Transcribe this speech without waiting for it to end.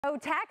So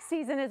tax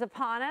season is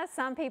upon us.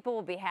 Some people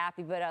will be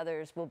happy, but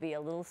others will be a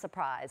little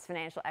surprised.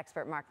 Financial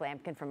expert Mark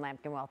Lamkin from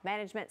Lamkin Wealth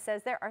Management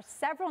says there are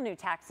several new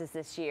taxes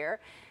this year,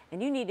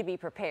 and you need to be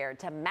prepared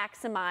to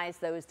maximize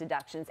those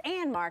deductions.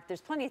 And Mark,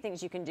 there's plenty of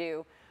things you can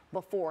do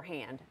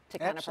beforehand to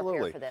kind of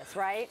prepare for this,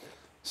 right?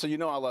 So you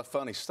know I love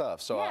funny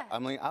stuff. So yeah. I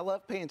mean, I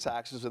love paying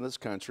taxes in this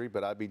country,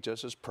 but I'd be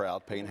just as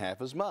proud paying half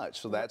as much.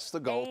 So that's the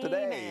goal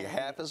today,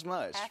 half as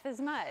much. Half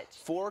as much.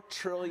 $4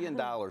 trillion,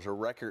 a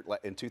record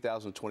in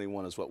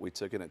 2021 is what we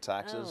took in at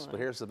taxes. But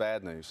here's the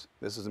bad news.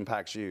 This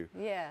impacts you.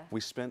 Yeah. We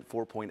spent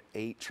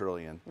 $4.8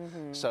 trillion.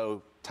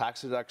 So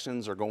tax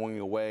deductions are going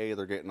away.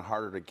 They're getting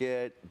harder to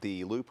get.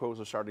 The loopholes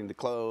are starting to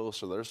close.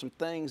 So there's some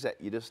things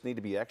that you just need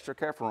to be extra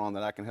careful on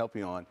that I can help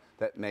you on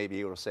that may be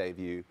able to save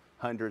you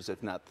hundreds,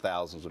 if not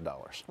thousands of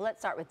dollars. Let's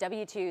start with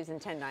W-2s and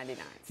 1099s.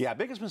 Yeah,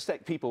 biggest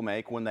mistake people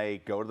make when they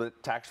go to the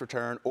tax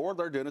return or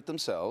they're doing it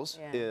themselves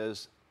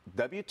is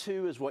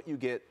W-2 is what you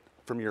get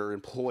from your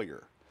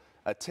employer.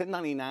 A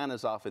 1099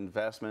 is off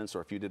investments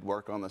or if you did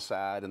work on the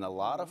side, and a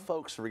lot of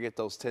folks forget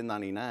those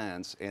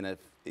 1099s, and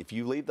if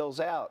you leave those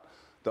out,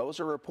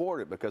 those are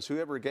reported because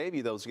whoever gave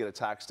you those get a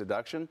tax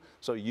deduction,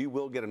 so you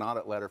will get an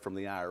audit letter from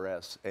the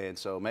IRS. And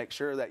so make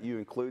sure that you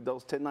include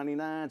those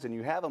 1099s and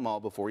you have them all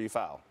before you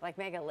file. Like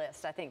make a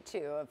list, I think,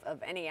 too,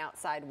 of any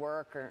outside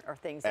work or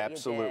things that you did.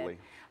 Absolutely.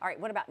 All right,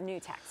 what about new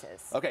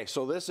taxes? Okay,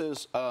 so this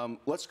is,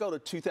 let's go to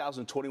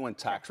 2021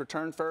 tax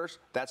return first.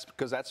 That's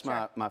because that's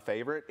my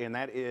favorite, and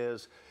that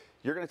is,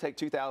 you're going to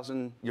take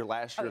your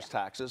last year's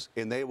taxes,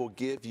 and they will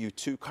give you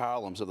 2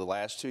 columns of the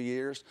last 2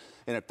 years.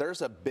 And if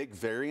there's a big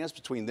variance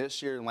between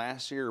this year and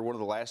last year or one of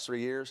the last 3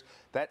 years,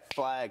 that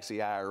flags the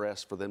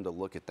IRS for them to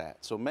look at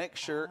that. So make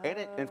sure,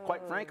 and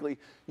quite frankly,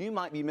 you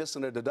might be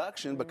missing a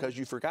deduction because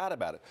you forgot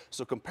about it.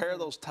 So compare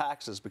those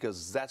taxes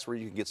because that's where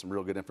you can get some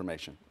real good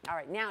information. All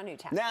right, now new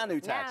taxes. Now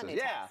new taxes,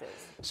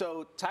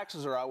 So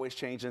taxes are always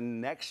changing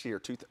next year,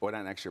 well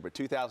not next year, but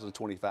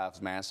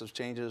 2025's massive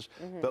changes,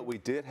 but we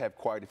did have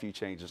quite a few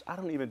changes. I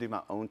don't even do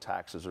my own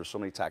taxes. There's so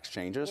many tax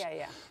changes.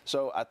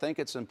 So I think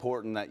it's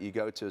important that you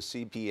go to a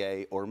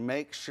CPA or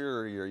make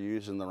sure you're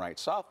using the right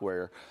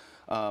software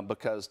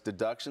because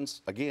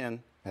deductions,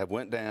 again, have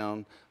went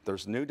down.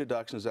 There's new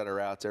deductions that are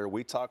out there.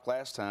 We talked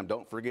last time,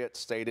 don't forget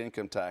state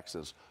income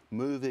taxes,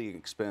 moving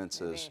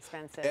expenses,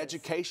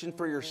 education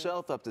for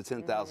yourself up to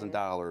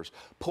 $10,000,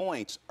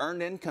 points,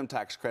 earned income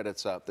tax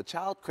credits up, the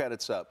child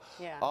credits up,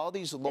 all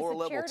these lower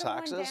level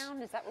taxes.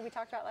 Is that what we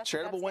talked about last time?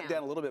 Charitable went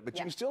down a little bit, but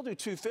you can still do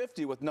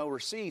 $250 with no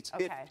receipts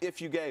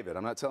if you gave it.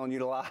 I'm not telling you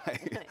to lie.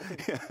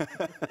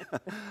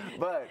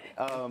 But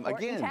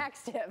again,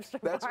 tax tips.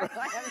 That's right.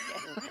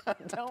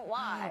 Don't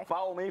lie.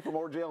 Follow me for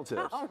more jail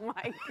tips. Oh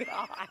my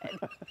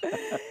God.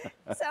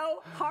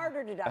 So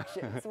harder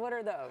deductions, what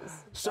are those?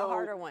 The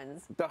harder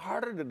ones. The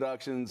harder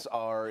deductions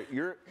are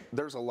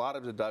there's a lot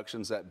of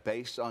deductions that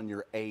based on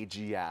your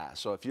AGI.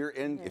 So if you're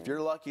if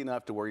you're lucky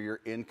enough to where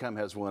your income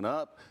has went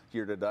up,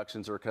 your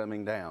deductions are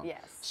coming down.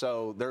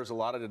 So there's a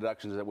lot of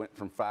deductions that went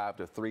from 5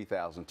 to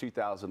 3,000,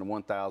 2,000 to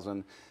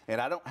 1,000, and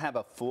I don't have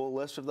a full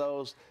list of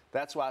those.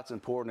 That's why it's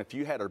important. If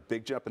you had a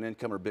big jump in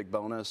income or big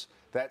bonus,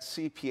 that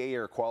CPA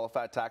or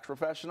qualified tax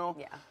professional.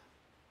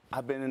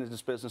 I've been in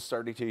this business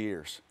 32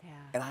 years,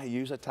 and I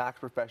use a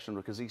tax professional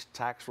because these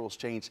tax rules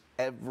change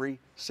every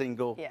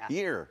single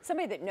year.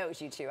 Somebody that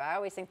knows you too. I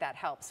always think that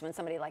helps when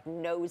somebody like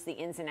knows the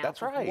ins and outs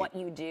of what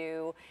you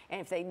do, and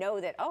if they know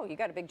that, oh, you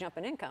got a big jump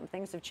in income,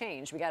 things have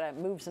changed. We got to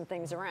move some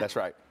things around. That's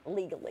right.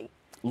 Legally.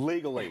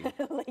 Legally.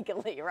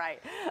 Legally,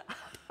 right.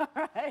 All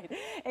right.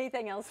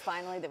 Anything else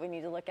finally that we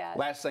need to look at?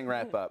 Last thing,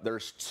 wrap up.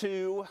 There's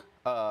two.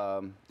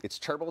 It's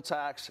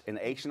TurboTax and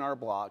H&R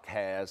Block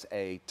has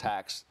a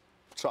tax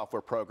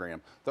software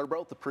program. They're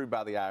both approved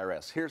by the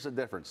IRS. Here's the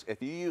difference. If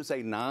you use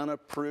a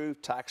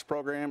non-approved tax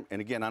program,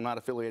 and again, I'm not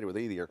affiliated with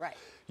either,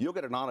 you'll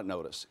get an audit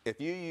notice. If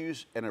you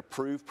use an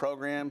approved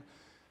program,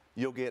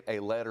 you'll get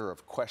a letter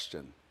of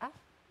question.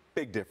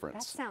 Big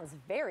difference. That sounds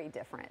very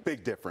different.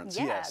 Big difference,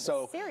 yes.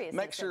 So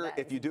make sure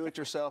if you do it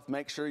yourself,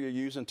 make sure you're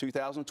using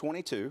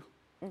 2022,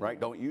 right?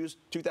 Don't use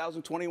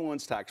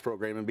 2021's tax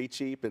program and be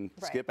cheap and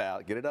skip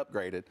out. Get it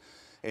upgraded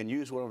and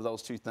use one of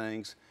those two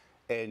things,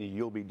 and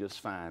you'll be just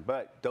fine.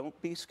 But don't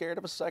be scared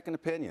of a second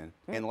opinion.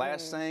 And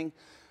last thing,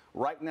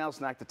 right now is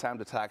not the time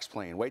to tax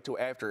plan. Wait till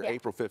after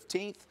April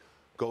 15th.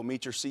 Go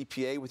meet your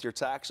CPA with your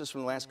taxes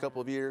from the last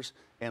couple of years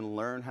and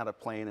learn how to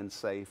plan and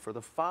save for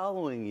the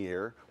following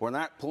year. We're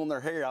not pulling their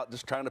hair out,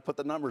 just trying to put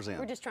the numbers in.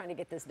 We're just trying to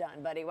get this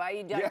done, buddy. Why are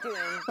you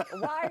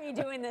why are you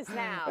doing this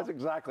now? That's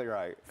exactly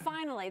right.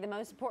 Finally, the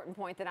most important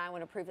point that I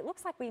want to prove, it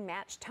looks like we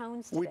match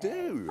tones today. We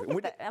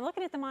do. I'm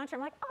looking at the monitor,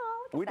 I'm like,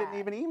 oh, look at that. We didn't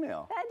even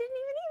email. I didn't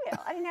even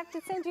email. I didn't have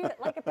to send you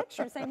like a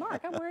picture and say,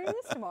 Mark, I'm wearing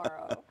this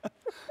tomorrow.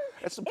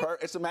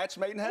 It's a match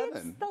made in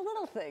heaven. It's the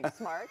little things,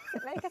 Mark,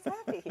 that make us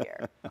happy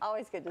here.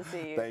 Always good to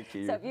see you. Thank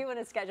you. So if you want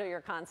to schedule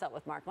your consult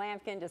with Mark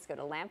Lamkin, just go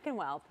to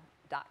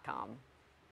lamkinwealth.com.